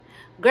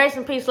Grace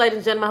and peace, ladies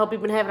and gentlemen. I hope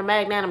you've been having a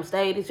magnanimous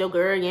day. It's your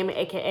girl, Yami,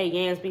 a.k.a.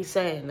 Yansby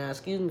saying. Now,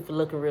 excuse me for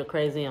looking real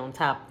crazy on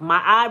top.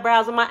 My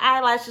eyebrows and my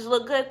eyelashes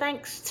look good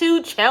thanks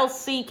to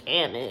Chelsea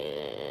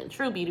Cannon.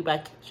 True Beauty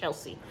by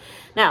Chelsea.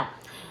 Now,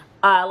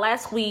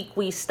 last week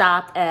we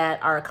stopped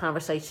at our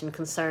conversation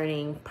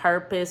concerning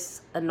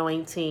purpose,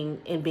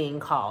 anointing, and being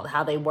called,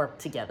 how they work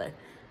together.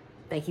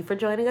 Thank you for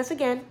joining us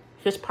again.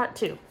 Here's part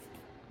 2.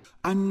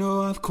 I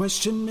know I've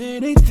questioned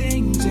many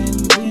things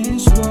in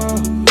this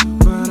world,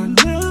 but I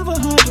never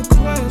had to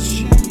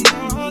question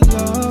your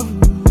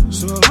love.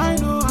 So I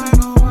know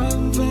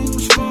one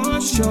thing's for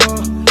sure.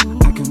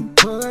 I can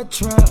put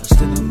trust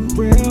in a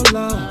real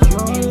love,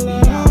 your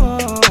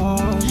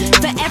love. Yeah.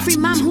 For every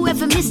mom who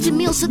ever missed a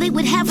meal so they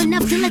would have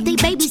enough to let their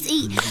babies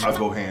eat. I'll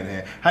go hand in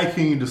hand. How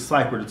can you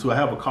decipher the two? I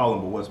have a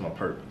calling, but what's my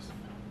purpose?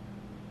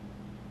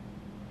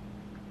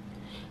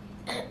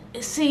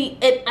 See,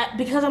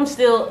 because I'm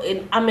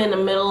in the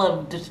middle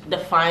of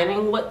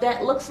defining what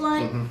that looks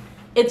like. Mm-hmm.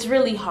 It's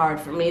really hard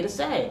for me to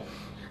say.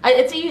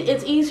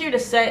 It's easier to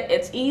say.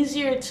 It's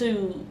easier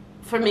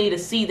for me to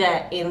see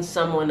that in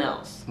someone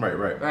else.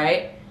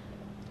 Right.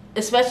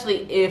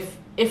 Especially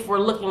if we're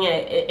looking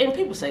at, and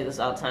people say this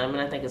all the time,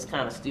 and I think it's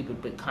kind of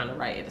stupid, but kind of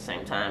right at the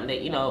same time,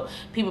 that,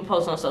 people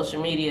post on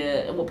social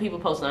media, what people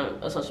post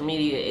on social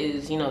media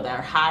is,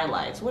 their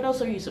highlights. What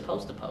else are you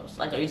supposed to post?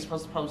 Like, are you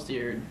supposed to post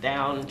your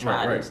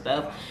downtrodden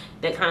stuff?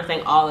 That kind of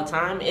thing all the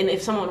time. And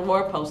if someone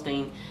were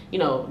posting,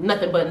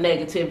 nothing but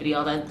negativity,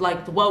 all that,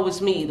 like, the woe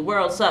is me, the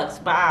world sucks,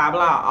 blah,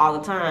 blah, all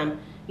the time,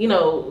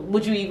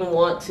 would you even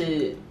want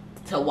to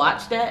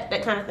watch that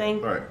kind of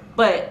thing? Right.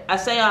 But I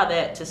say all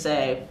that to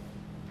say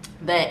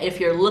that if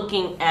you're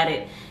looking at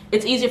it,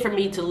 it's easier for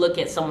me to look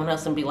at someone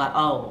else and be like,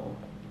 oh,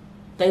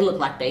 they look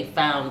like they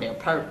found their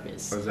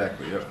purpose.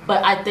 Exactly, yeah.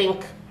 But I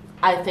think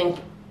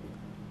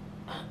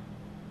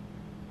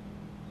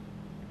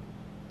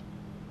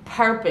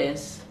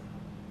purpose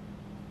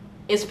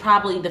is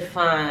probably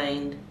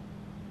defined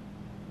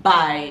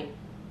by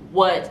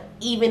what,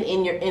 even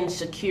in your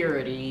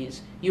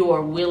insecurities, you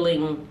are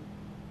willing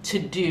to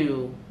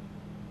do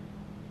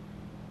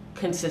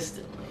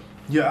consistently.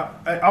 Yeah,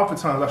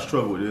 oftentimes I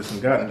struggle with this,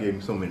 and God gave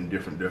me so many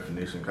different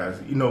definitions, guys.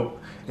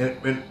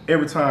 And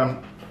every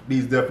time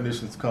these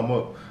definitions come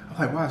up, I'm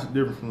like, why is it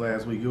different from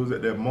last week? It was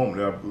at that moment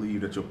that I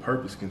believe that your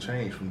purpose can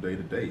change from day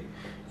to day.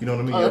 You know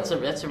what I mean? Oh,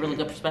 that's a really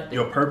good perspective.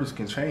 Your purpose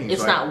can change.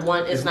 It's not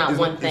one thing. It's not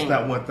one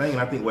thing. And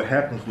I think what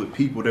happens with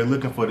people, they're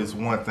looking for this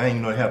one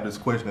thing. They have this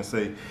question and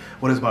say,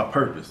 what is my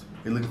purpose?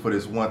 They're looking for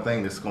this one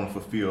thing that's going to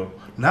fulfill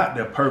not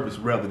their purpose,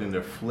 rather than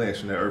their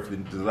flesh and their earthly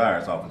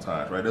desires.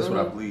 Oftentimes, right? That's what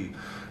I believe.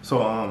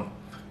 So,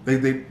 we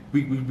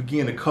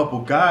begin to couple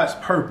God's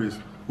purpose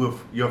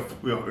with your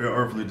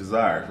earthly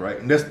desires, right?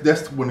 And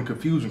that's when the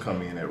confusion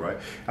come in at, right?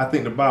 I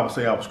think the Bible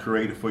say I was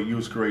created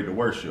to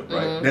worship,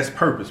 right? Mm-hmm. That's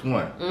purpose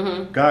one.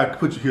 Mm-hmm. God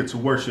put you here to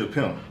worship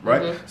Him,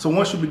 right? Mm-hmm. So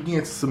once you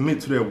begin to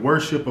submit to their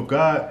worship of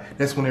God,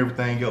 that's when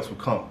everything else will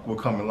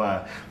come in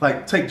line.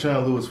 Like, take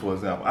John Lewis, for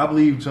example. I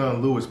believe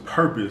John Lewis'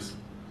 purpose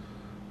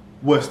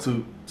was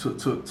to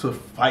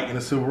fight in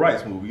the civil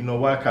rights movement. You know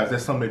why? Because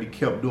that's something that he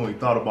kept doing. He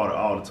thought about it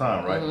all the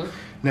time, right? Mm-hmm.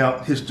 Now,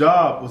 his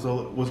job was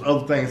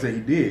other things that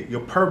he did.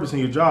 Your purpose and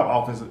your job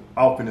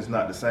often is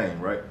not the same,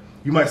 right?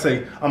 You might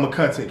say, I'm a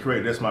content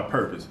creator, that's my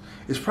purpose.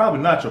 It's probably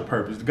not your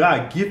purpose.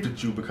 God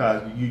gifted you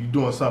because you're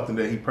doing something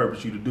that He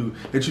purposed you to do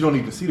that you don't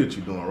even see that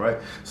you're doing, right?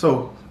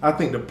 So I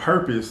think the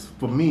purpose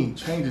for me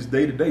changes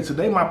day to day.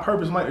 Today, my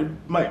purpose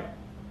might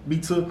be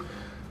to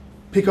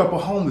pick up a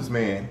homeless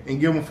man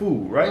and give him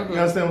food, right? Mm-hmm. You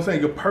understand what I'm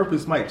saying? Your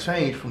purpose might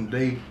change from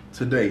day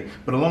to day,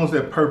 but as long as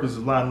that purpose is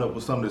lined up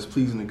with something that's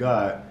pleasing to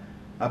God,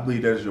 I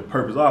believe that is your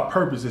purpose. Our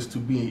purpose is to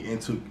be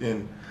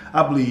in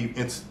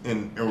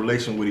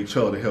relation with each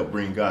other to help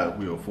bring God's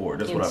will forward.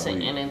 That's what I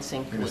believe. And in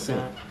sync with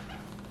God.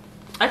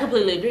 I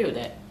completely agree with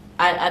that.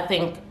 I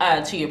think,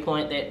 to your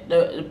point, that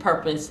the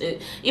purpose,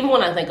 even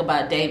when I think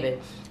about David,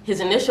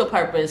 his initial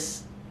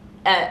purpose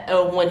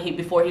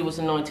before he was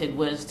anointed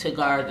was to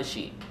guard the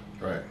sheep.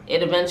 Right.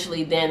 It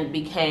eventually then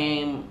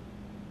became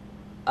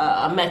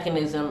a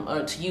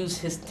mechanism to use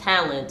his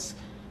talents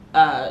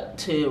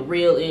to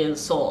reel in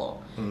Saul.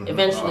 Mm-hmm.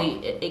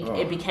 Eventually,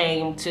 it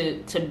became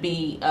to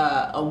be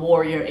a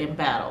warrior in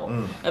battle.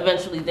 Mm.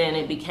 Eventually, then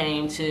it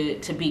became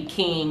to be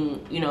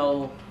king,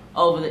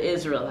 over the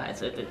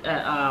Israelites at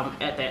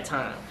that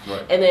time.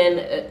 Right. And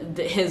then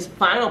his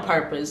final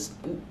purpose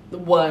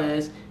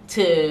was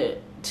to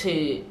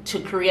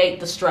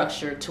create the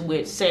structure to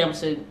which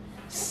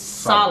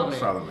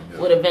Solomon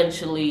would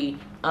eventually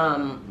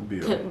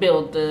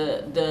build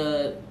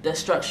the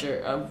structure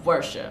of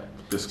worship.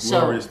 This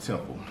glorious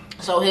temple.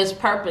 So his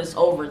purpose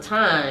over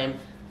time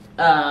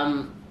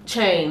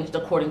changed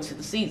according to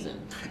the season.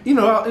 It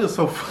was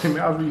so funny,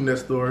 man. I was reading that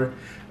story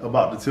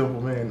about the temple,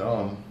 man.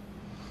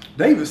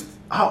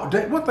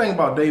 One thing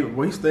about David,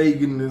 he stayed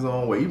getting his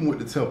own way, even with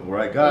the temple,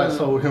 right? God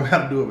told him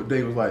how to do it, but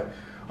David was like,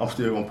 I'm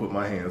still gonna put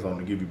my hands on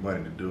to give you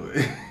money to do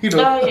it. But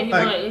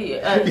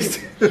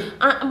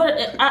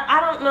I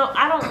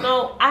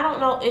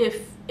don't know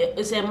if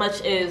it's as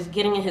much as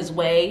getting in his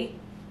way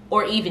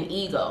or even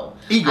ego.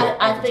 Ego,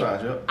 I think.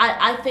 oftentimes, yep.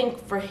 I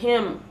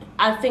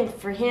think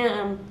for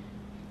him,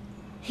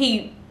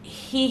 he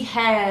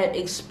had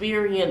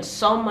experienced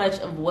so much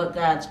of what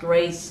God's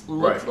grace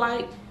looks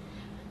like.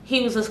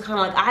 He was just kind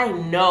of like, I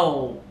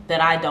know that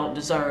I don't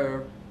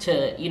deserve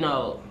to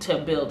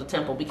build a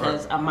temple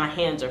because my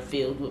hands are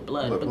filled with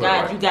blood. But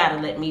God, you gotta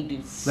let me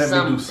do something.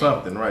 Let me do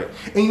something, right?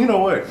 And you know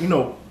what?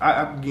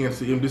 I again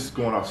see, and this is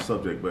going off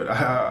subject, but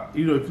if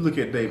you look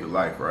at David's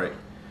life, right?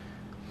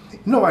 You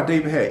know why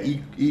David had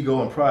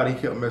ego and pride? He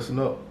kept messing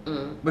up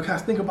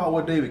because think about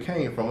where David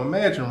came from.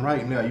 Imagine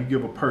right now you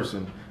give a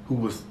person who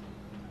was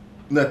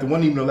nothing,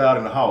 wasn't even allowed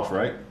in the house,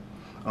 right?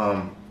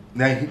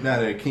 Now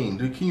they're a king.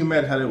 Can you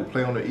imagine how they would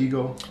play on their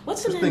ego?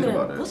 What's the name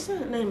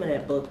of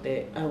that book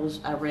that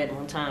I read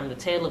one time? The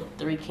Tale of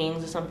Three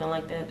Kings or something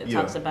like that. That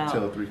talks about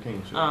Tale of Three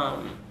Kings.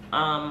 Yeah.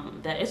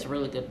 That it's a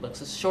really good book.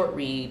 It's a short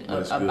read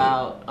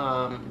about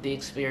the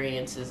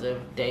experiences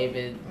of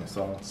David and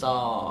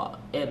Saul,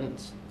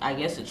 and I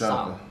guess it's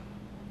Jonathan.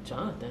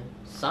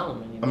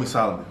 Solomon. I mean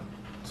Solomon.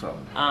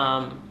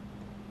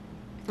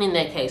 In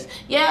that case,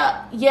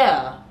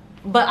 yeah,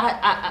 but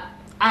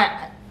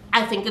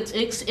I think it's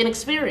an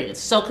experience.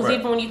 So, because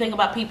even when you think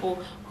about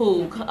people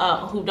who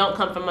don't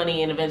come from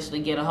money and eventually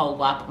get a whole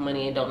whop of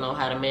money and don't know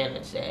how to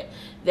manage that,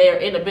 their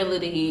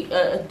inability,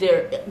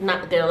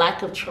 their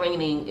lack of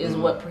training is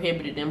what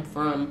prohibited them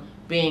from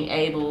being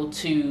able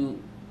to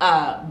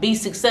be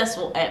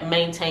successful at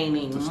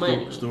maintaining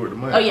money. Steward the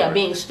money. Oh yeah,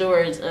 being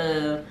stewards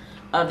of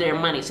their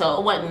money. So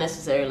it wasn't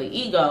necessarily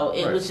ego.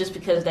 It was just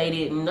because they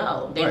didn't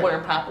know. They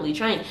weren't properly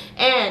trained.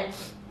 And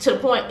to the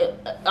point,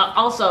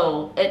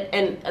 also,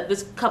 and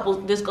this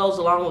goes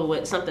along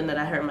with something that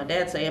I heard my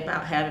dad say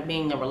about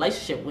being a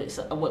relationship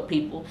with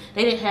people.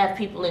 They didn't have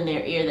people in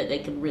their ear that they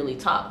could really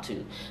talk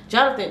to.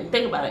 Jonathan,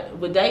 think about it.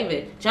 With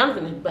David,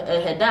 Jonathan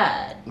had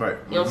died. Right.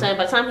 You know what I'm saying?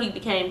 By the time he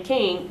became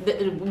king,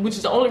 which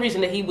is the only reason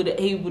that he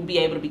would be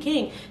able to be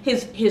king,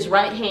 his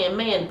right hand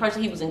man, the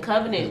person he was in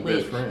covenant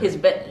with,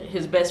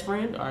 his best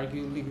friend,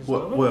 arguably.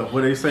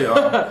 What they say?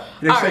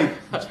 Say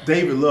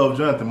David loved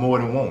Jonathan more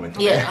than woman.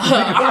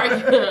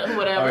 Yeah.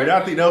 Whatever. All right,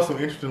 I think that was some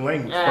interesting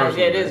language. Yeah,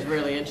 it is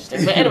really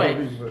interesting. But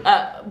anyway,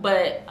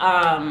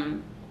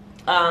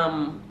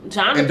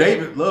 Jonathan. And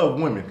David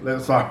loved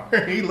women.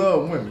 Sorry, he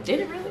loved women.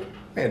 Did he really?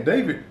 Man,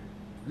 David,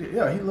 he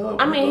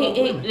loved. I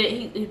mean,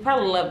 he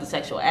probably loved the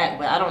sexual act,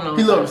 but I don't know.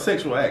 He loved the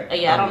sexual act.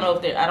 Yeah, I don't know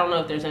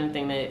if there's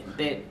anything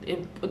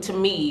that to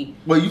me.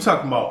 Well, you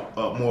talking about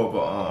more of a.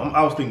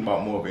 I was thinking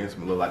about more of an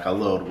intimate look. Like I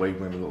love the way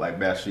women look like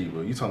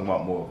Bathsheba. You talking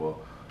about more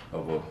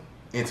of a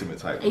intimate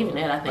type. Even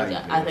that,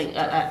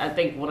 I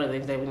think one of the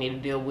things that we need to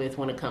deal with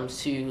when it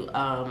comes to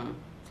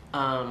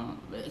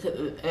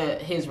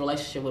his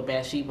relationship with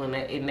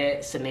Bathsheba in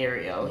that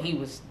scenario, he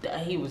was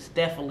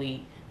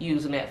definitely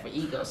using that for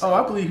ego. Oh,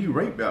 I believe he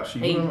raped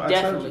Bathsheba. He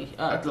definitely,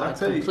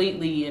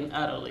 completely and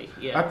utterly.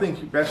 Yeah. I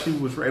think Bathsheba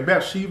was raped.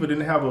 Bathsheba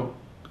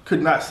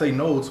could not say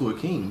no to a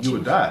king. You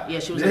would die. Yeah,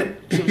 she was in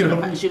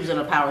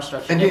a power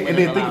structure. And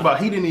then think about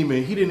he didn't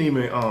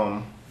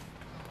even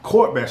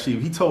court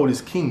Bathsheba. He told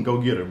his king, go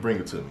get her, bring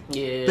her to me.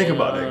 Yeah. Think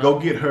about that. Go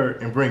get her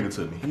and bring her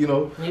to me. You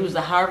know? He was the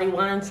Harvey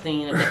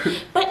Weinstein.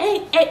 But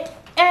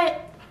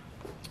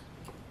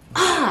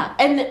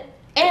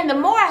and the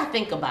more I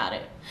think about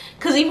it,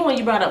 because even when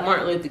you brought up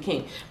Martin Luther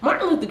King,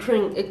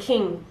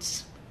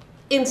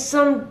 to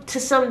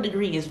some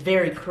degree is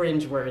very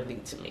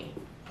cringeworthy to me.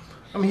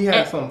 I mean, he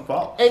had some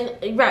faults.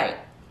 Right.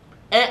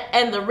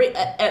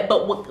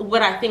 But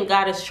what I think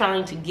God is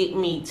trying to get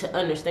me to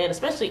understand,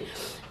 especially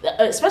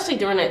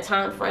during that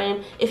time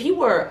frame, if you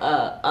were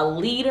a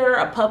leader,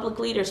 a public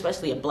leader,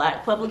 especially a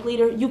black public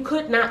leader, you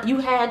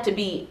had to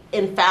be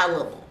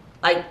infallible.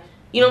 Like,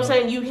 you know what I'm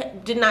saying? You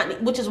did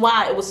not, which is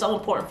why it was so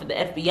important for the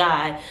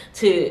FBI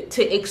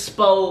to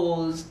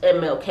expose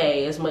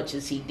MLK as much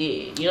as he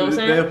did. You know what I'm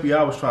saying? The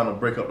FBI was trying to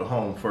break up the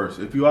home first.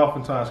 If you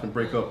oftentimes can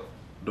break up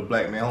the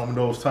black man home in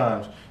those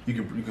times, you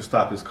can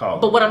stop his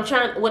calling. But what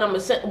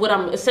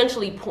I'm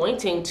essentially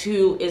pointing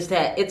to is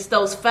that it's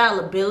those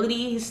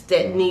fallibilities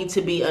that need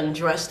to be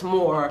undressed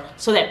more,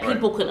 so that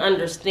people can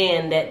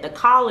understand that the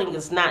calling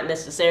is not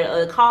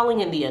necessarily the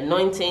calling and the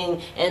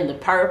anointing and the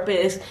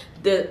purpose.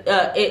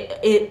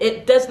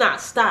 It does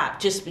not stop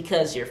just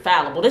because you're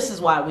fallible. This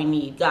is why we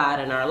need God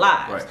in our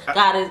lives.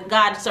 Right.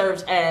 God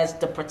serves as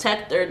the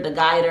protector, the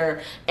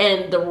guider,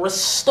 and the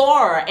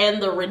restorer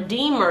and the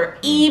redeemer,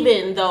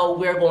 even though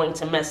we're going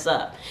to mess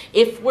up.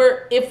 If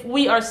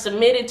we are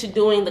submitted to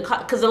doing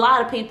because a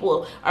lot of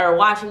people are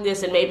watching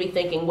this and maybe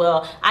thinking,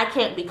 well, I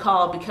can't be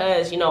called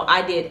because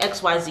I did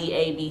X, Y, Z,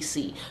 A, B,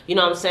 C. You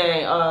know what I'm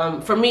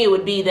saying? For me, it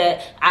would be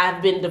that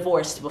I've been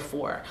divorced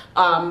before.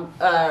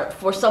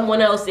 For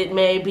someone else, it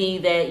may be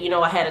that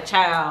I had a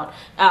child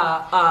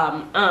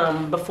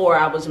before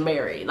I was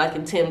married, like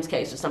in Tim's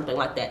case or something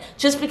like that.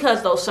 Just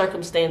because those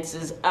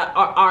circumstances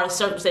are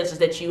circumstances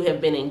that you have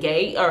been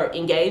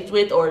engaged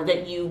with, or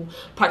that you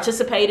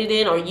participated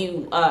in, or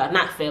you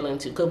not fell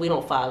into, because we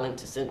don't fall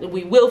into sin.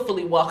 We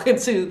willfully walk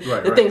into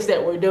the things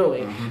that we're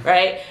doing,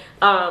 right?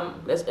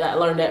 I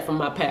learned that from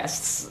my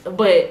pasts.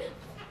 But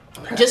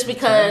just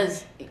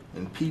because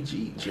And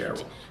PG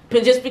Gerald.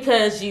 just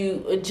because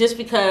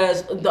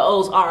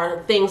those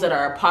are things that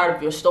are a part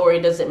of your story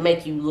doesn't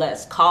make you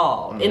less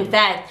called. In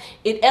fact,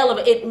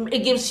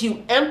 it gives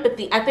you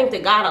empathy. I think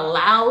that God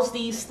allows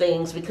these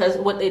things because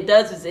what it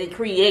does is it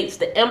creates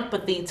the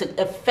empathy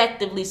to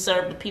effectively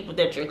serve the people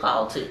that you're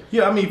called to.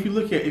 Yeah, I mean, if you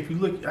look,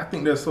 I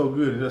think that's so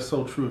good and that's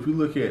so true. If you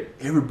look at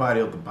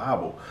everybody of the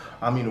Bible,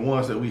 I mean, the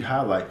ones that we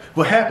highlight,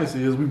 what happens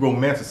is we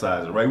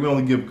romanticize it, right? We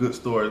only give good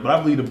stories, but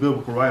I believe the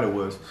biblical writer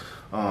was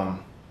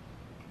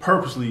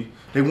purposely,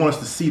 they want us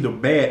to see the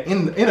bad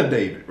in a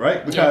David,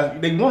 right? Because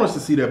they want us to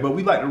see that, but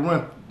we like to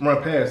run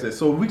past that.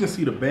 So if we can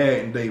see the bad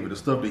in David, the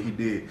stuff that he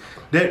did,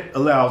 that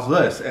allows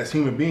us as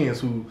human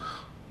beings who's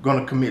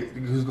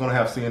gonna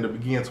have sin to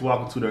begin to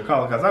walk into their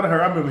calling. Because I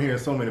remember hearing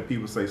so many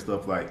people say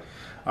stuff like,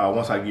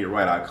 once I get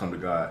right, I come to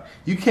God.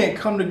 You can't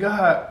come to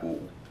God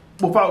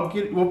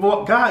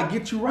without God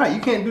get you right.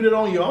 You can't do that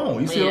on your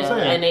own. You see what I'm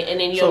saying? And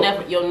then you'll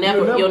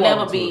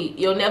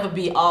never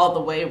be all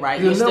the way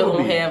right. You still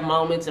gonna have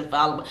moments and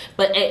follow.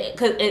 But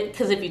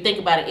because if you think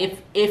about it,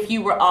 if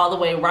you were all the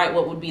way right,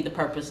 what would be the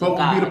purpose of God?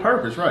 What would be the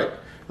purpose, right?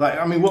 Like,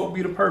 I mean, what would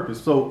be the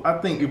purpose? So I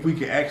think if we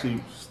could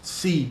actually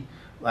see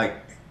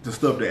like the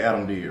stuff that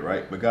Adam did,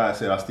 right? But God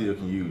said, I still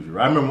can use you.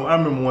 Right? I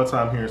remember one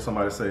time hearing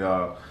somebody say,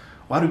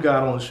 why do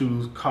God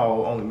only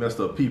call only messed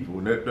up people?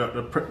 And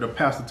the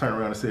pastor turned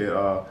around and said,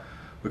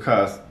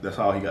 because that's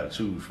all he got to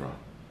choose from.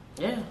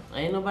 Yeah,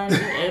 ain't nobody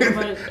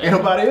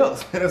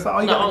else. That's all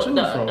he got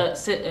to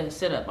choose from.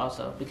 Sit up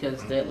also,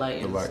 because that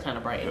light is kind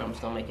of bright, and I'm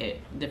just gonna make it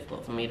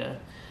difficult for me to,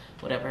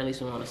 whatever. At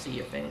least we want to see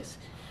your face.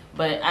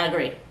 But I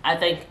agree. I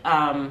think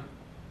I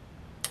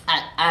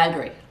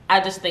agree. I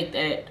just think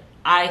that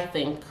I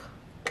think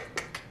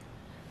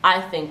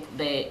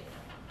that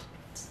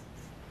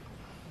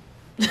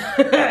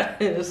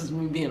this is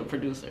me being a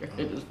producer at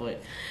this point.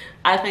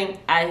 I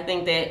think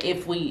that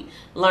if we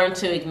learn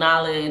to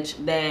acknowledge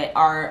that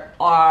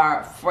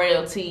our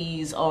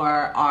frailties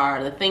or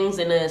the things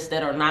in us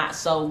that are not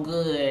so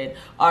good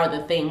are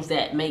the things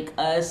that make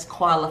us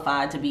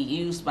qualified to be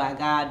used by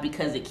God,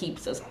 because it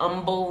keeps us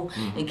humble.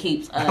 It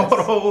keeps us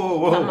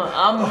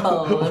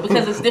humble,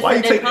 because it's different. Why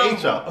you take than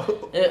H out?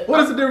 What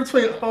is the difference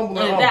between humble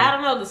and humble? I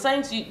don't know. The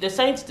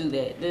saints do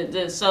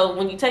that. So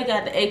when you take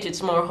out the H,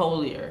 it's more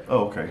holier.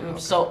 Oh, okay.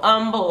 So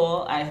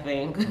humble, I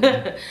think.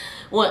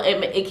 Well,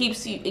 it keeps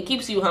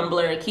you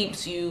humbler. It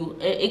keeps you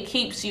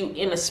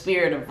in a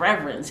spirit of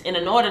reverence. And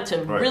in order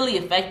to really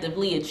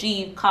effectively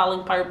achieve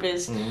calling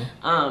purpose, and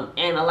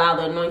allow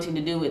the anointing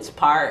to do its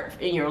part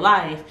in your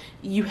life,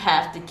 you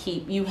have to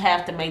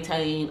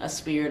maintain a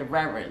spirit of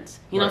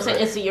reverence. You know what I'm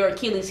saying? It's your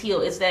Achilles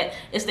heel. It's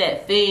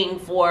that thing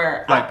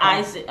for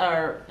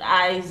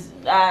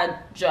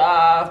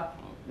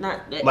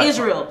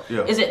Israel.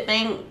 Yeah. Is it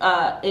thing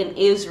in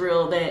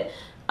Israel that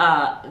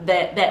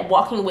that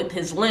walking with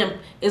his limp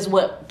is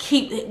what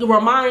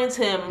reminds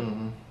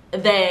him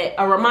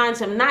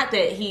not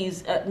that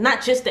he's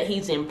not just that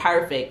he's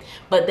imperfect,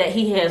 but that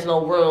he has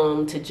no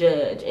room to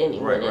judge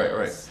anyone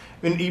else.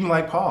 Right. And even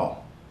like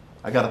Paul,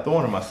 I got a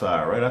thorn in my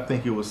side, right? I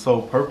think it was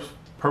so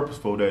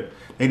purposeful that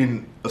they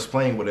didn't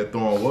explain what that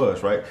thorn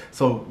was, right?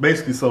 So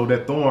basically,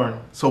 that thorn,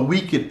 so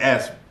we could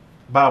ask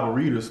Bible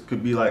readers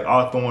could be like,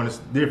 our thorn is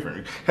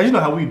different. Because you know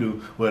how we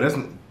do. Well,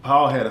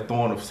 Paul had a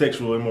thorn of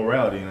sexual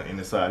immorality in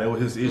his side. That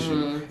was his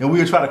issue, and we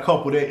would try to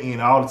couple that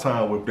in all the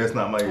time with that's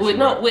not my issue. With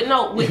no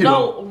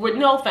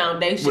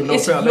foundation.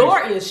 It's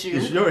your issue.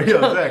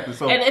 Exactly.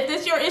 So, and if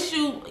it's your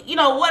issue,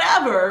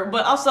 whatever.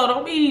 But also,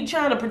 don't be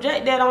trying to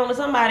project that onto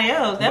somebody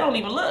else. That don't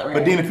even look right.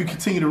 But then, if you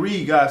continue to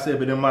read, God said,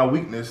 "But in my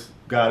weakness,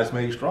 God is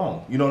made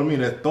strong." You know what I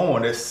mean? That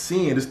thorn, that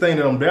sin, this thing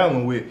that I'm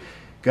dealing with,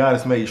 God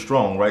is made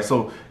strong, right?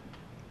 So,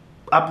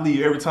 I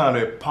believe every time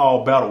that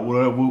Paul battled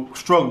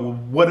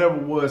whatever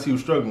it was he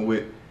was struggling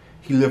with,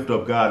 he lifted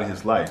up God in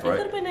his life, right? It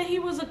could have been that he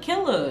was a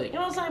killer. You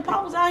know what I'm saying?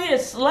 Paul was out here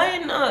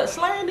slaying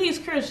these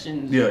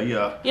Christians. Yeah. You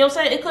know what I'm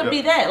saying? It could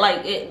be that.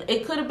 Like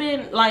it could have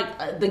been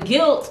like the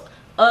guilt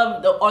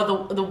of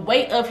the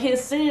weight of his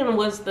sin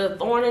was the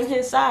thorn in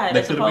his side,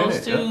 as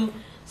opposed to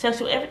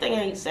sexual. Everything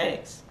ain't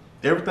sex.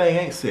 Everything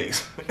ain't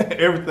sex.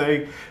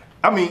 Everything.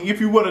 I mean, if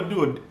you were to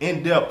do an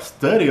in-depth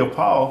study of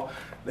Paul,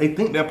 they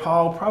think that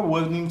Paul probably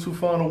wasn't even too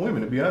fond of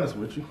women, to be honest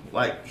with you.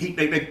 Like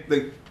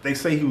they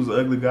say he was an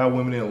ugly guy,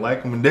 women didn't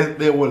like him, and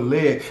that what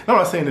led. I'm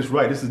not saying this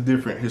right. This is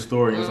different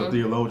historians or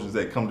theologians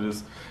that come to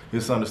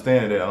this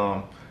understanding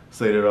that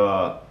say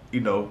that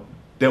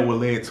that what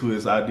led to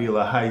his ideal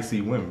of how he see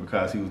women,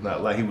 because he was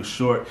not like, he was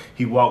short,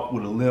 he walked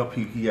with a limp,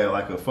 he had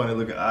like a funny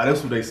looking eye.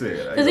 That's what they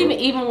said. Because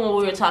even when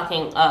we were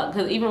talking,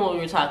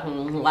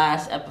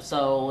 last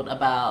episode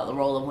about the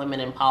role of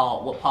women in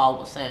Paul, what Paul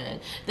was saying,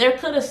 there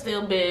could have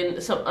still been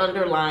some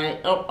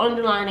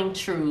underlining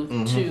truth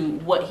to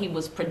what he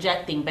was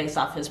projecting based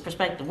off his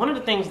perspective. One of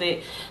the things that,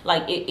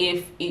 like,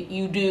 if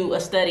you do a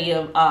study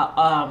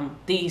of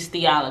these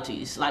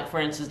theologies, like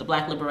for instance the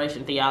Black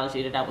liberation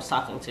theology that I was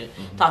talking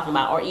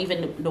about, or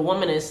even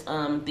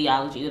womanist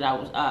theology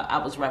that I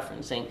was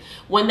referencing,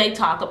 when they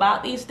talk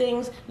about these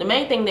things, the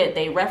main thing that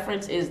they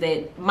reference is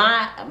that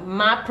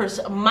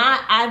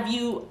I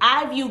view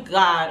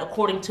God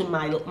according to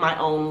my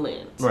own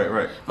lens.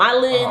 Right. My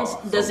lens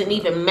doesn't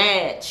even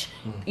match,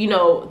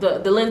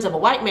 the lens of a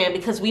white man,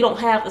 because we don't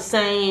have the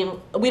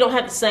same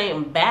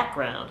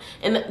background.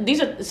 And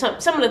these are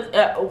some of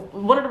the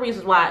one of the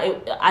reasons why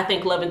I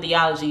think Love and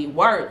Theology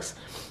works.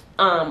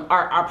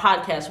 Our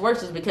podcast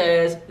works is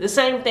because the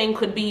same thing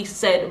could be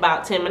said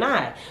about Tim and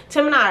I.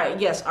 Tim and I,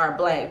 yes, are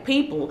black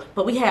people,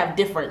 but we have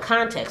different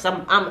contexts.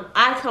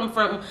 I come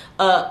from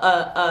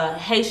a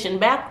Haitian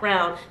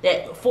background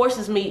that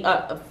forces me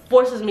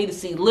to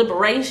see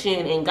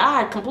liberation in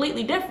God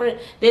completely different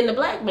than the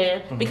black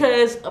man,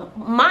 because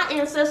my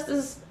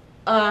ancestors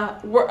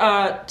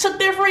took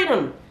their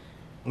freedom.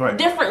 Right.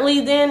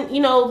 Differently than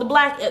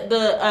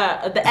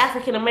the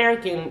African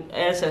American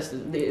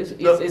ancestors.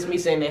 It's me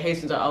saying that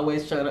Haitians are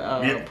always trying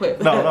to put.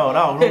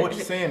 No. What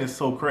you're saying is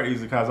so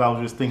crazy, because I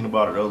was just thinking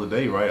about it the other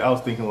day. Right. I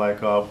was thinking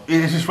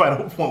it's just right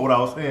on point what I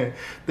was saying.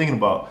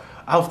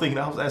 I was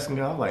asking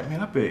God, I was like,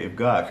 man, I bet if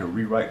God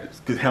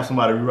could have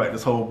somebody rewrite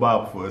this whole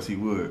Bible for us, he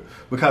would.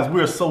 Because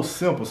we're so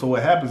simple. So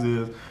what happens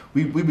is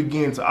we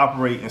begin to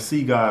operate and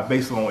see God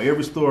based on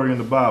every story in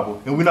the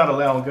Bible, and we're not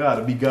allowing God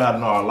to be God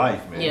in our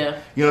life, man. Yeah.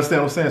 You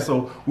understand what I'm saying?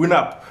 So we're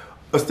not,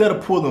 instead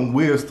of pulling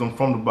wisdom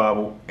from the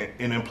Bible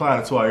and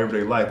applying it to our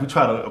everyday life, we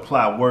try to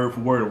apply word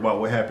for word about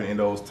what happened in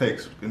those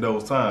texts, in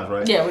those times,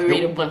 right? Yeah, we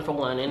read it one for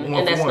one, and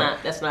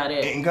that's not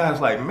it. And God's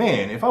like,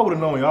 man, if I would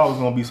have known y'all was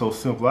going to be so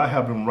simple, I'd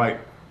have them write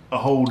a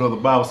whole nother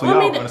Bible so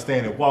y'all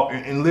understand and walk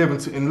and live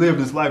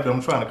this life that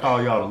I'm trying to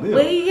call y'all to live.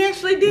 Well, he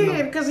actually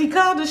did, because he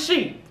called the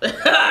sheep.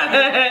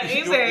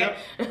 He said,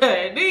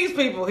 these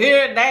people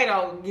here, they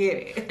don't get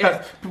it.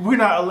 Because we're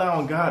not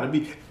allowing God to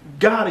be.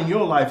 God in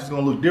your life is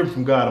going to look different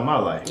from God in my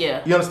life.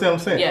 Yeah. You understand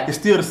what I'm saying? Yeah. It's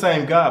still the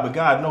same God, but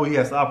God knows he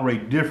has to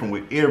operate different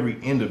with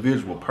every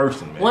individual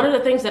person, man. One of the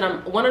things that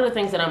I'm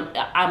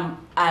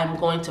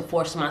going to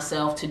force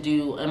myself to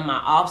do in my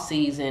off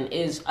season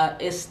is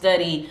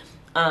study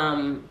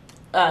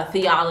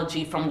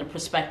theology from the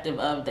perspective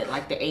of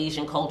the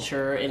Asian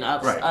culture and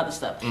other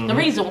stuff. Mm-hmm. The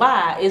reason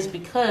why is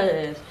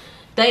because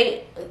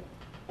a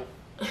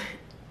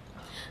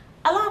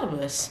lot of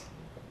us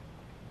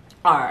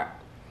are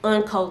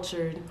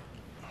uncultured,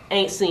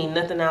 ain't seen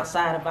nothing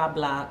outside of our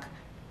block,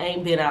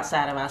 ain't been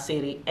outside of our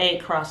city,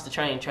 ain't crossed the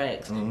train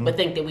tracks, but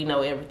think that we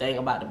know everything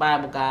about the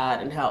Bible,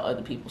 God, and how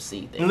other people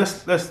see things. And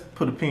let's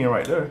put a pin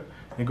right there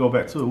and go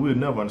back to it. We'll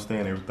never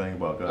understand everything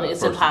about God.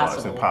 It's impossible.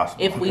 It's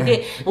impossible. If we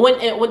did,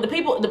 when the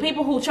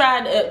people who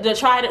tried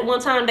it one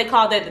time, they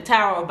called that the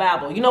Tower of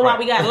Babel. You know why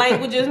we got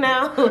languages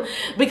now?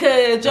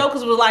 Because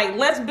jokers was like,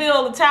 let's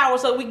build a tower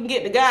so we can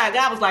get to God.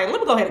 God was like,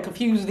 let me go ahead and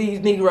confuse these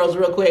Negroes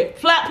real quick.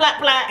 Flap, flap,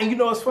 flap. And you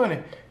know what's funny?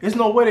 There's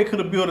no way they could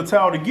have built a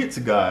tower to get to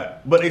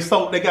God, but they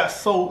got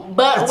so.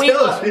 But we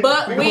are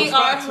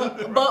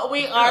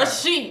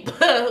sheep.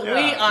 We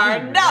are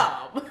dumb.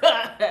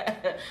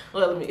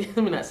 Well, let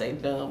me not say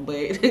dumb,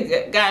 but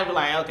God be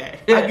like, okay.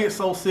 I get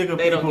so sick of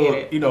they people, don't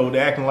get it.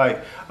 They're acting like,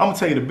 I'm gonna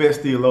tell you the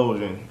best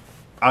theologian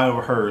I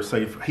ever heard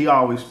say. He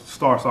always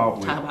starts off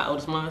with. Talk about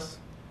Otis Moss.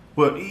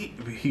 Well,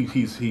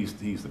 he's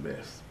the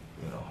best,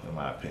 in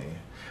my opinion.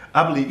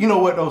 I believe. You know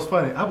what? That was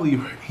funny. I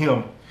believe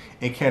him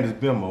and Candace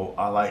Bimbo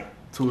are like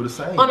two of the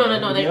same. Oh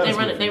no! They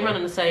run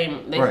in the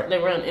same. They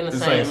run in the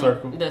same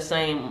circle. The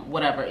same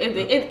whatever.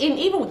 And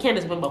even with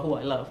Candace Bimbo, who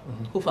I love,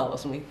 who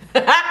follows me.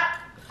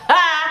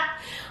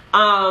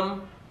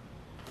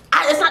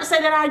 It's not to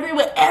say that I agree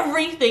with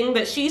everything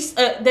that she's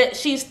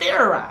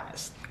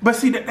theorized. But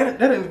see, that ain't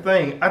the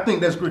thing. I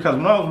think that's great, because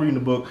when I was reading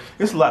the book,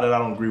 it's a lot that I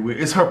don't agree with.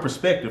 It's her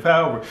perspective.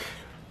 However,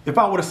 if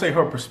I were to say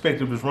her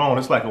perspective is wrong,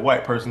 it's like a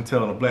white person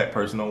telling a black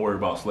person, don't worry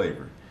about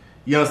slavery.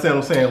 You understand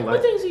what I'm saying?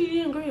 What things you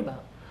didn't agree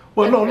about?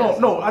 Well,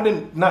 no. I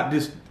didn't not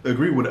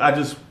disagree with it. I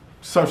just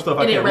some stuff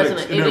I can't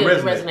resonate. It didn't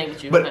resonate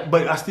with you. But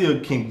I still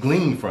can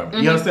glean from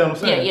it. You understand what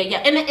I'm saying? Yeah.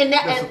 And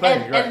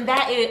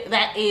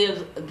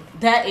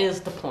that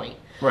is the point.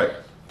 Right.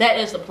 That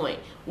is the point.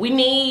 We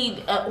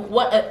need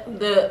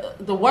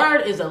the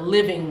word is a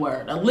living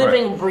word, a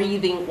living,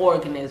 breathing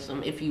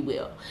organism, if you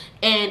will,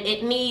 and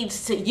it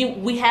needs to.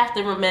 We have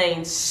to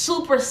remain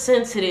super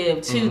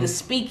sensitive to the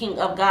speaking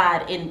of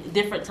God in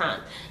different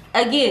times.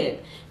 Again,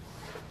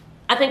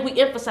 I think we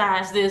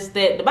emphasize this,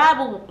 that the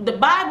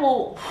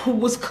Bible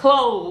was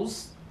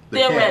closed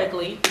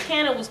theoretically. The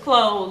canon was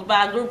closed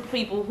by a group of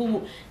people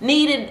who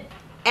needed,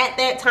 at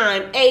that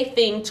time, a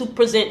thing to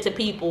present to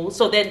people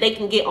so that they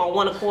can get on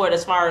one accord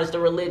as far as the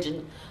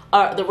religion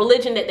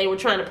that they were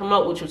trying to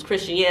promote, which was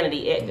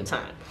Christianity at the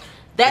time.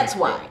 That's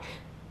why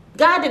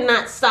God did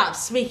not stop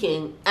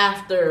speaking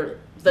after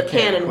the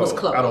canon was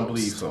closed. I don't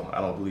believe so. I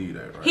don't believe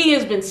that. Right? He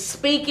has been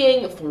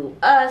speaking through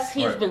us.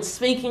 He's been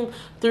speaking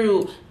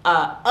through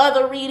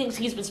other readings.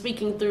 He's been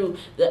speaking through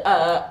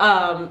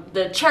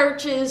the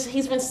churches.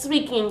 He's been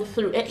speaking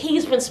through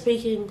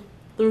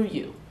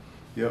you.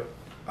 Yep,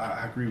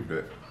 I agree with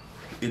that.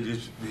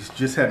 it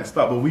just hadn't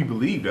stopped. But we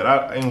believe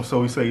that. And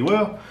so we say,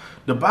 well,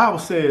 the Bible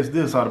says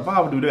this, or the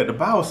Bible do that. The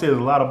Bible says a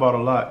lot about a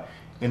lot,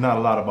 and not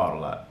a lot about a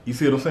lot. You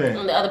see what I'm saying?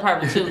 And the other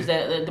part of it too is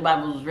that the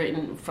Bible was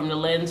written from the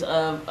lens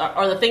of,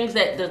 or the things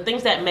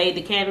that made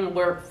the canon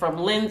work from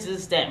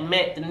lenses that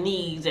met the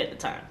needs at the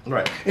time.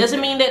 Right.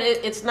 Doesn't mean that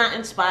it's not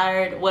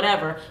inspired,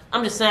 whatever.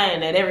 I'm just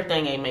saying that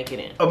everything ain't making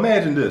it in.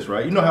 Imagine this,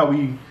 right? You know how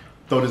we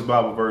throw this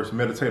Bible verse,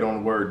 meditate on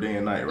the word day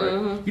and night, right?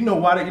 Mm-hmm. You know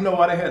why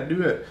they had to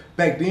do that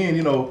back then?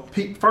 You know,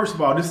 first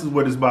of all, this is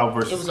where this Bible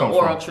verse It was come an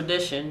oral from.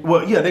 tradition.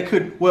 Well, yeah, they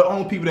could. Well,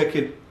 only people that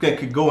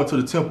could go into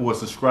the temple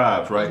was the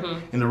scribes, right,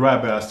 and the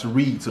rabbis to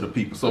read to the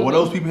people. So what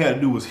those people had to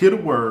do was hear the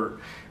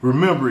word,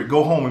 remember it,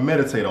 go home and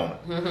meditate on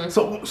it.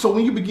 So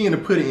when you begin to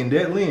put it in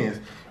that lens,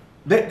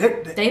 they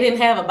didn't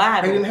have a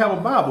Bible. They didn't have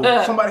a Bible.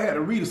 Somebody had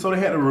to read it, so they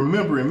had to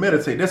remember and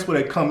meditate. That's where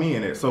they come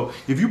in at. So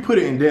if you put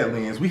it in that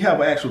lens, we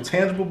have an actual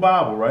tangible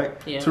Bible, right,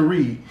 to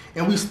read,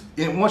 and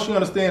once you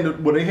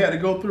understand what they had to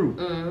go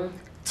through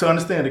to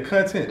understand the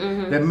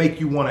content, that make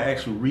you want to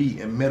actually read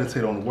and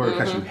meditate on the word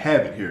because you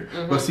have it here.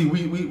 But see,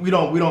 we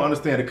don't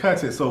understand the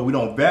content, so we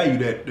don't value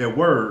that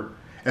word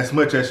as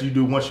much as you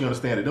do once you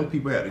understand it. Them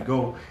people had to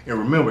go and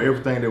remember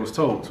everything that was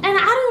told to them. And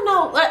I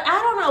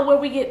don't know where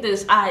we get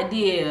this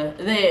idea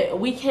that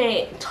we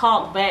can't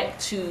talk back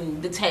to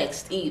the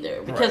text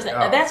either, because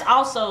that's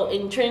also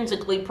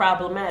intrinsically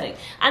problematic.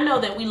 I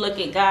know that we look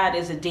at God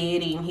as a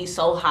deity and he's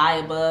so high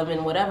above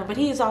and whatever, but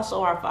he is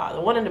also our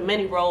father. One of the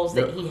many roles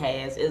that he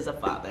has is a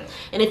father.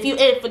 And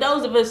for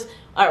those of us,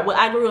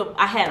 I grew up,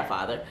 I had a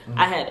father.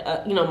 I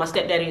had, my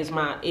stepdaddy is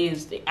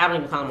I don't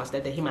even call him my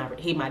stepdad.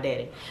 He my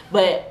daddy.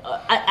 But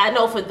I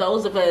know for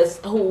those of us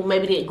who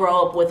maybe didn't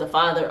grow up with a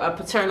father, a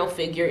paternal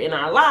figure in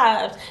our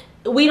lives,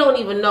 we don't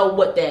even know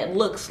what that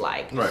looks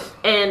like. Right.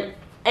 And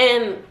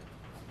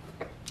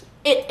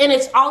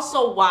it's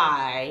also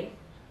why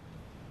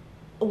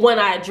when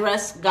I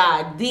address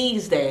God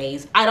these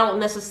days, I don't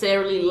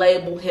necessarily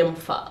label him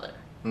father.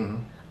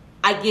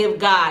 I give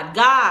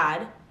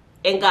God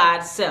and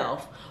God's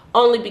self,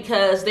 only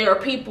because there are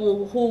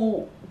people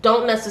who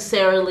don't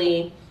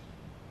necessarily.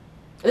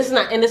 This is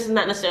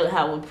not necessarily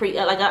how I would preach.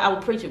 Like I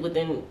would preach it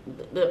within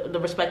the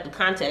respective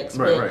context.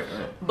 Right.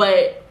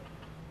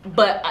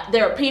 But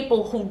there are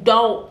people who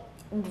don't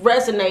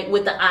resonate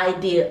with the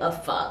idea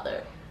of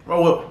father.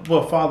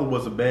 Well, father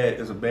is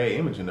a bad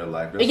image in their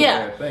life. That's a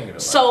bad thing in their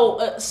life.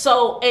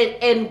 So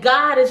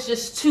God is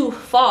just too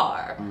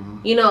far.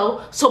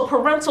 So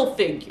parental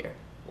figure,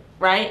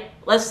 right?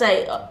 Let's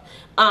say.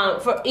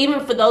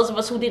 For those of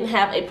us who didn't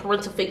have a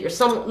parental figure,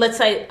 let's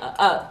say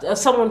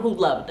someone who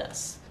loved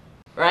us,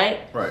 right?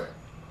 Right.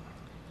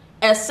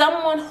 As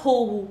someone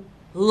who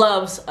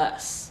loves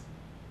us,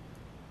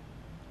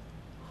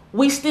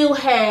 we still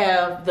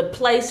have the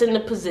place and the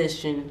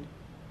position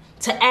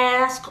to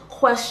ask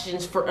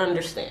questions for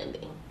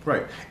understanding.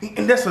 Right.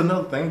 And that's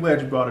another thing. I'm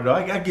glad you brought it up.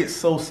 I get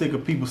so sick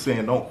of people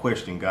saying don't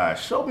question God.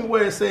 Show me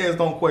where it says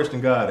don't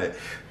question God at.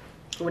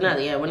 We're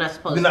not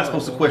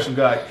supposed to question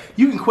God.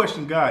 You can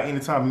question God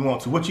anytime you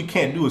want to. What you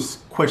can't do is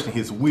question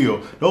His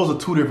will. Those are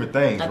two different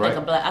things, right?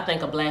 I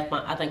think a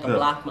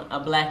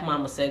black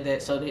mama said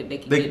that so they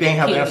ain't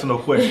have to answer no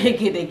question. They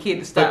get their kid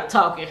to stop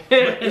talking.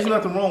 There's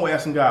nothing wrong with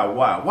asking God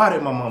why. Why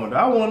did my mama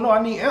die? I want to know.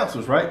 I need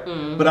answers, right?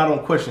 But I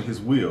don't question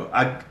His will.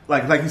 I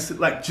like he said,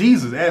 like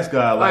Jesus asked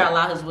God, like,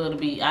 allow His will to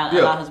be.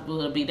 Allow His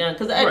will to be done.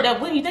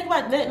 Because when you think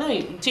about that,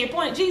 to your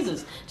point,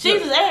 Jesus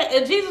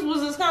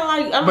was just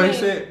kind of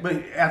like.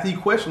 But after he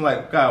questioned,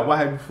 like, God, why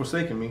have you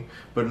forsaken me?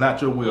 But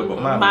not your will,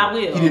 but my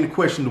will. He didn't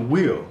question the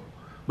will.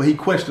 But he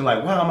questioned,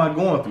 like, why am I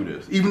going through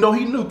this? Even though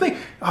he knew. Think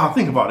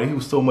about it. He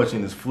was so much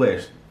in his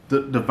flesh.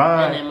 The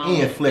divine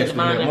and flesh in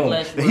that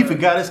moment. And he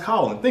forgot his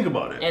calling. Think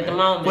about it. At the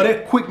moment. For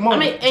that quick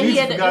moment,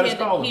 Jesus forgot his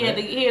calling. He had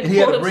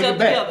to bring it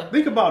back. Together.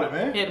 Think about it,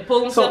 man. He had to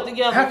pull himself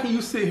together. How can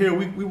you sit here,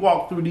 we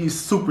walk through these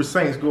super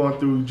saints going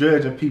through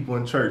judging people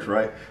in church,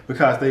 right?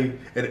 Because we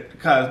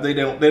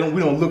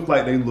don't look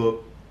like they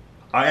look.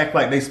 I act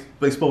like they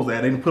supposed to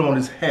act. They didn't put on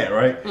this hat,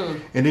 right?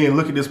 And then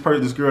look at this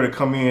girl that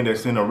come in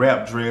that's in a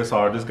wrap dress,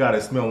 or this guy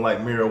that's smelling like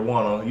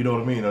marijuana, you know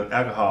what I mean, or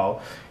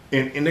alcohol,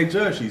 and they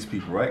judge these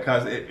people, right?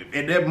 Because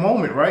at that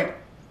moment, right,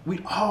 we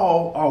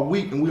all are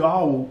weak, and we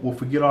all will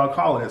forget our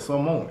calling at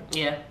some moment.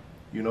 Yeah.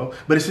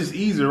 But it's just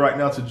easier right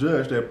now to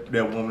judge that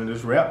woman in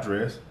this wrap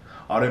dress,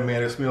 or that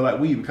man that smell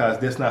like weed, because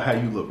that's not how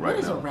you look right now.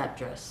 What is a wrap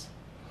dress?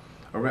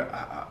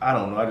 I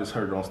don't know. I just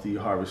heard it on Steve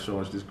Harvey's show.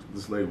 And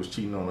this lady was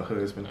cheating on her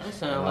husband.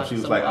 She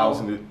was like,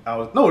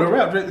 the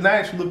wrap dress. And I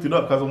actually looked it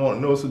up because I want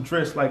to know it's a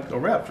dress like a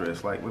wrap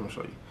dress. Like, let me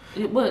show you.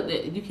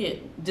 You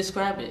can't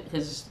describe it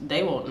because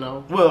they won't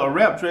know. Well, a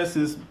wrap dress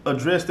is a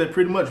dress that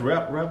pretty much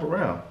wrap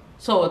around.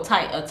 So a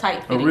tight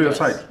fitting a real dress.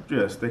 tight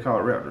dress. They call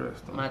it wrap dress.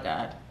 My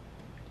God.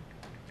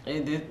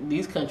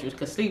 These countries,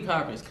 because Steve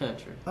Harvey's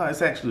country. No,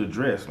 it's actually a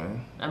dress,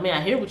 man. I mean,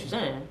 I hear what you're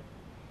saying.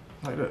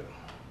 Like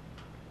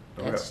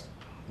that.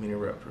 Mini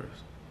wrap dress.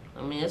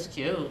 I mean, it's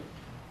cute.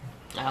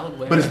 I would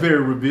wear it. But it's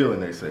very revealing,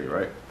 they say,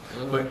 right?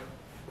 But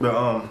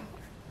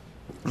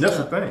that's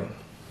the thing.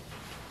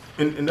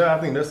 And I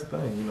think that's the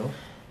thing,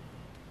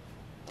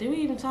 Did we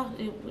even talk?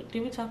 Did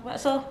we talk about?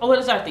 So, what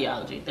is our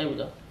theology? There we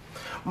go.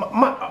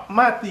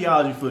 My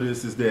theology for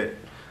this is that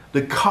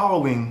the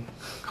calling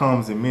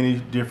comes in many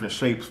different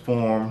shapes,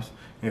 forms,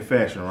 and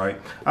fashion.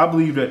 Right? I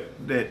believe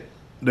that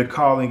the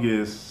calling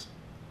is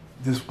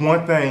this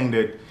one thing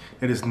that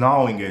is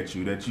gnawing at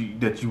you, that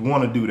you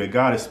want to do, that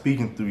God is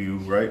speaking through you,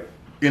 right?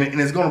 And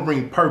it's going to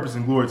bring purpose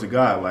and glory to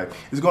God. Like,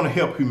 it's going to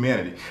help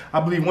humanity. I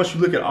believe once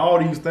you look at all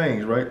these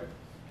things, right?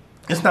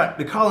 It's not,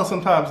 the calling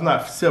sometimes is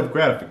not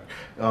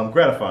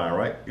self-gratifying,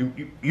 right?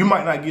 You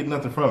might not get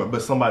nothing from it,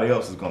 but somebody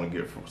else is going to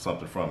get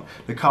something from it.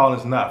 The calling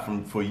is not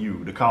for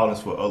you. The calling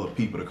is for other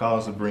people. The calling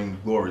is to bring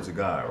glory to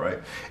God, right?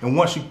 And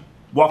once you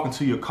walk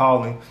into your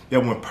calling,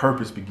 that's when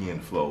purpose begin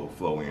to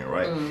flow in,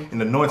 right? And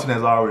the anointing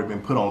has already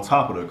been put on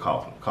top of the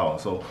calling.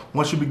 So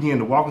once you begin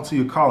to walk into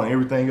your calling,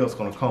 everything else is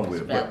going to come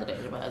with it.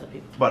 Validated by other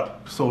people.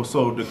 But so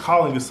the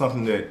calling is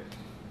something that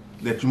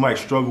you might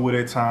struggle with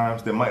at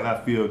times, that might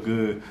not feel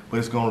good, but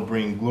it's going to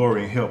bring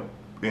glory and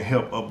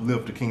help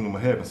uplift the kingdom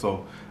of heaven.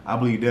 So I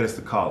believe that is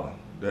the calling.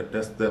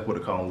 That's what the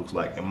calling looks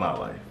like in my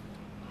life.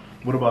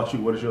 What about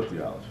you? What is your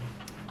theology?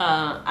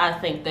 I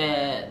think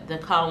that the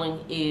calling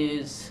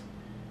is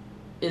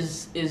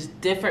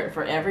different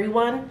for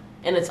everyone,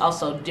 and it's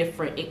also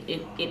different.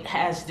 It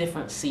has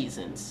different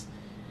seasons.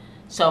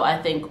 So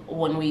I think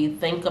when we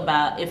think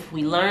about, if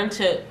we learn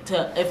to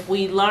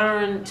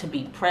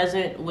be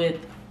present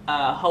with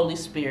Holy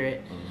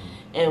Spirit,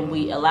 and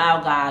we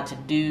allow God to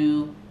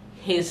do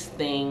His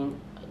thing,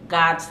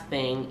 God's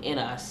thing in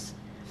us,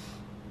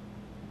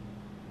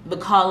 the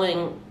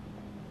calling,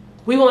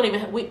 we won't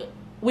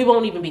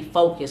even be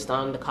focused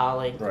on the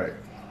calling. Right.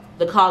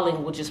 The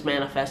calling will just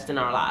manifest in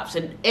our lives,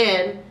 and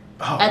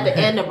at the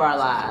end of our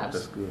lives,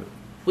 that's good.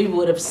 We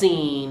would have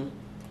seen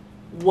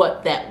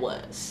what that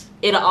was.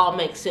 It'll all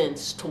make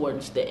sense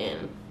towards the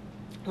end.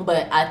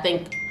 But I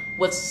think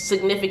what's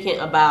significant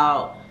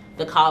about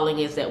the calling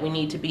is that we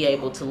need to be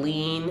able to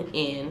lean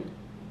in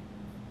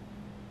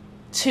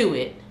to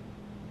it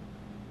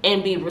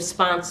and be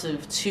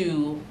responsive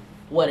to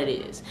what it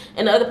is.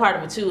 And the other part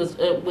of it too is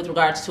with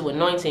regards to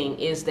anointing,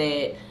 is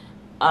that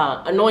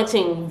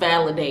anointing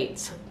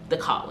validates the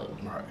calling.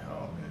 Right.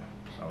 Oh man.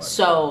 I like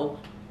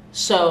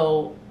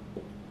So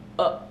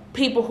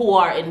people who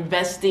are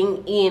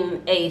investing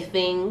in a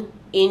thing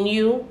in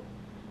you,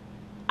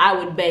 I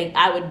would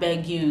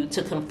beg you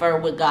to confer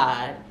with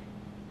God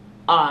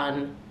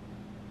on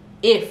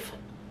if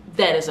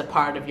that is a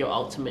part of your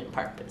ultimate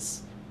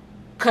purpose,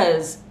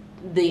 because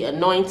the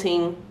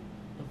anointing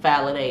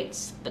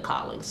validates the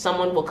calling.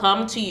 Someone will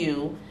come to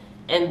you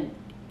and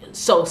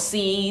sow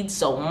seeds,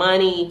 sow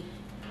money,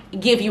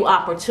 give you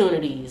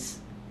opportunities,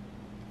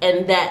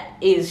 and that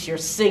is your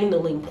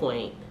signaling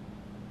point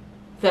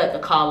that the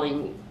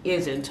calling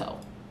is in tow.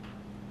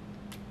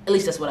 At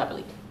least that's what I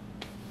believe.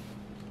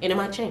 And it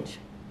might change,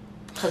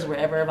 because we're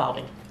ever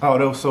evolving. Oh,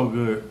 that was so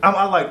good.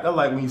 I like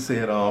when you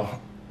said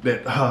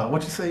that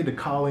what you say, the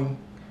calling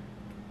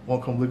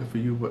won't come looking for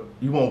you, but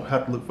you won't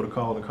have to look for the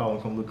call. The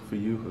calling come looking for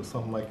you, or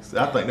something like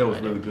that. I think that was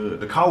really good.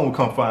 The calling will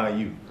come find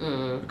you.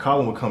 The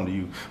calling will come to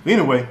you. But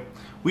anyway,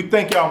 we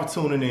thank y'all for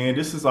tuning in.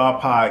 This is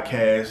our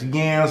podcast,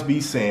 Yams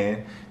Be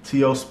Saying.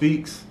 T.O.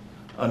 Speaks.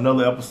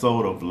 Another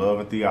episode of Love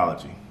and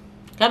Theology.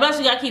 God bless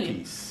you. God keep you.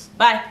 Peace.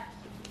 Bye.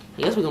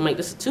 I guess we're going to make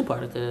this a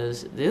two-parter,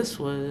 because this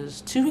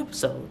was 2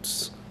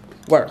 episodes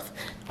worth.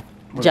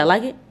 Did y'all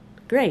like it?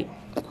 Great.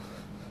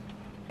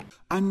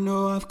 I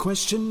know I've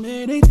questioned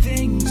many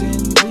things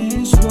in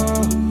this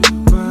world,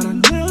 but I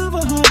never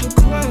had to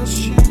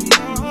question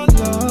your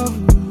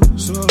love.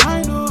 So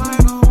I know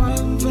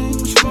one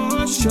thing's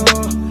for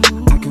sure.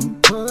 I can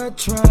put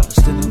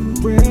trust in a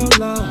real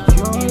love,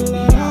 your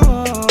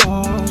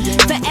love. Yeah.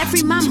 For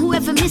every mom who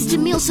ever missed a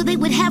meal so they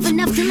would have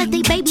enough to let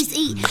their babies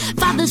eat.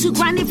 Fathers who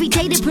grind every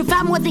day to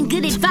provide more than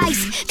good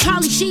advice.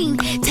 Charlie Sheen,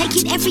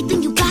 taking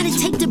everything you gotta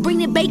take to bring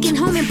the bacon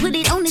home and put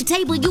it on the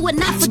table. You are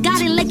not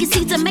forgotten.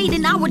 Legacies are made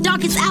in our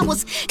darkest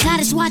hours. God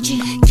is watching.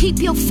 Keep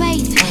your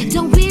faith.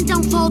 Don't bend,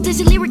 don't fold. There's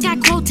a lyric I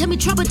quote. Tell me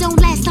trouble don't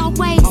last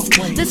always.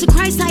 There's a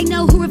Christ I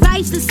know who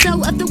revives the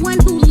soul of the one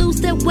who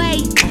lose their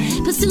way.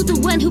 Pursue the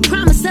one who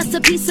promised us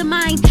a peace of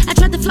mind. I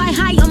tried to fly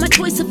high on my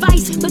choice of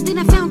vice, but then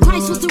I found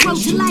Christ was the road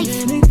to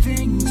life. Many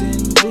things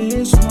in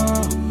this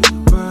world,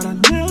 but I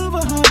never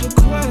had to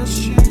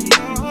question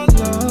your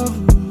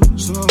love.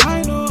 So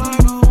I know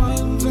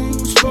one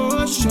thing's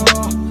for sure.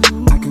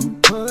 I can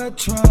put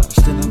trust